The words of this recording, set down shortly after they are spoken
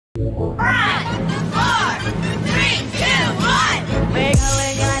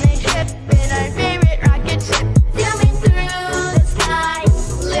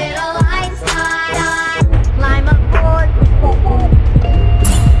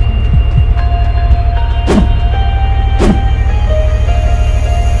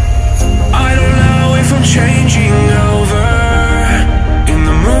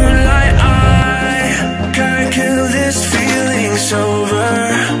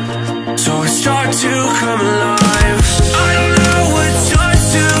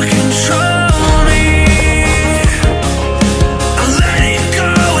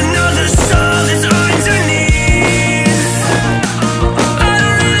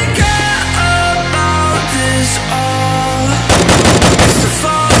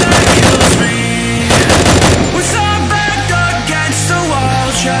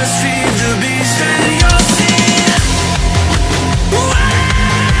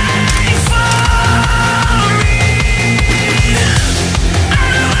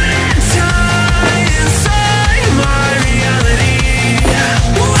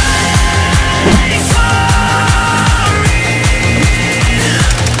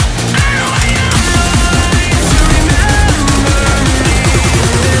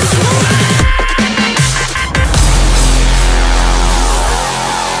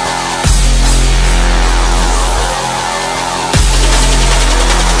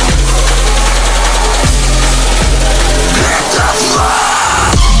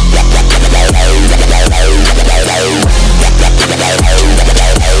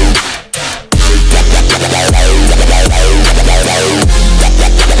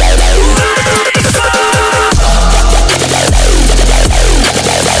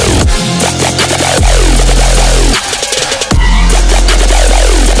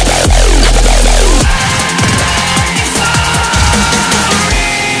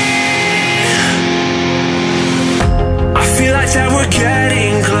that we're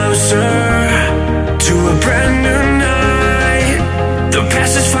getting closer to a brand new night. The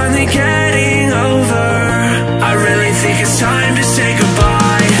past is finally getting over. I really think it's time to say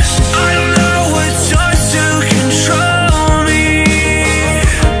goodbye. I don't know what starts to control me.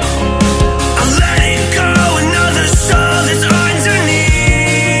 I'll let it go, another soul that's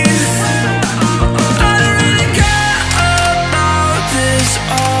underneath. I don't really care about this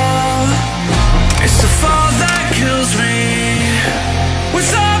all. It's the fall that kills me. With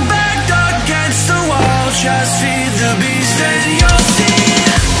our back against the wall, just feed the beast and you'll see.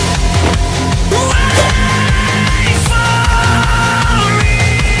 Wait for me.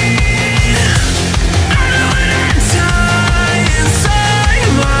 I don't wanna die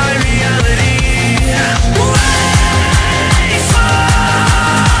inside my reality. Wait for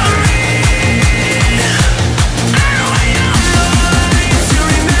me. I don't want your mind to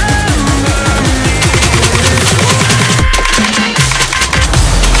remember me.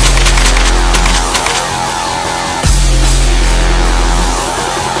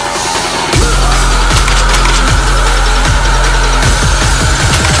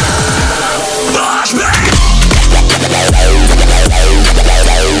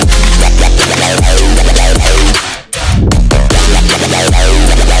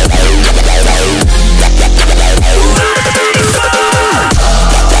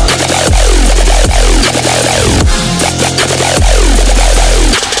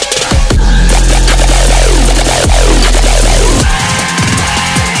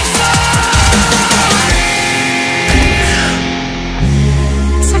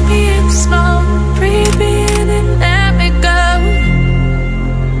 Take me in the smoke, breathe me in and let me go.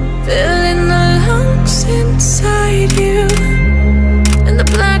 Feeling the lungs inside you, and the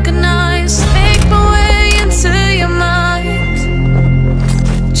blackened eyes make my way into your mind.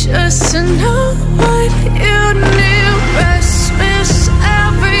 Just to know what you knew. Restless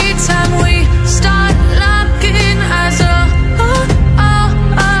every time we start locking eyes.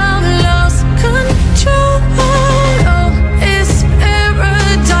 Lost control. It's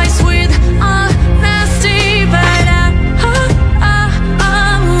paradise with honesty, but I'm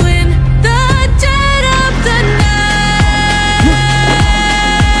in the dead of the night.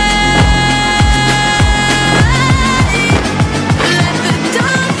 Let the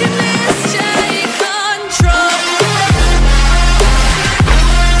darkness take control.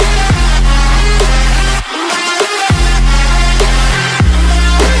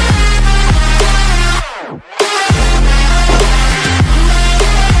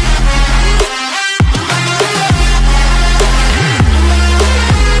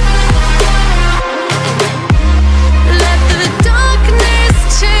 Let the darkness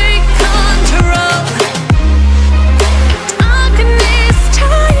take control. Darkness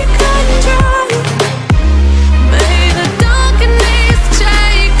take control. May the darkness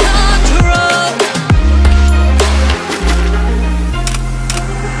take control.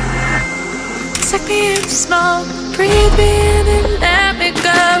 Take me in the smoke, breathe me in and let me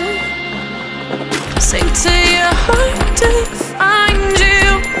go. Sink to your heart to find you.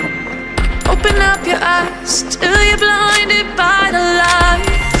 Open up your eyes till you're blinded by the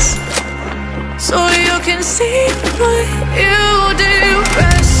lights, so you can see what you do.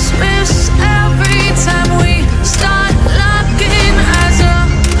 Restless every time we start locking eyes.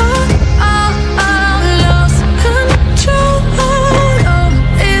 Lost control.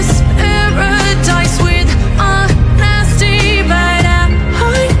 It's paradise with honesty, but I'm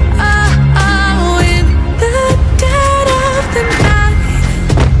in the dead of the night.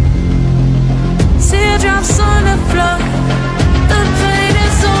 Teardrops on the floor. The pain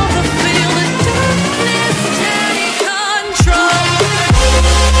is over. Feel the darkness take control.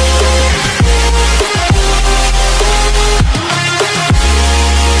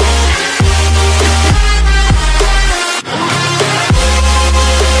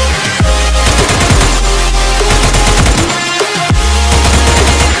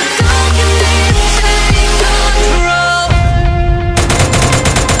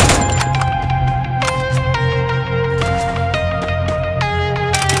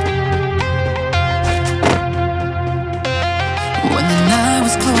 When the night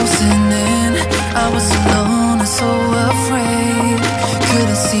was closing in, I was alone and so afraid.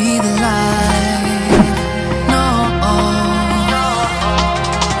 Couldn't see the light.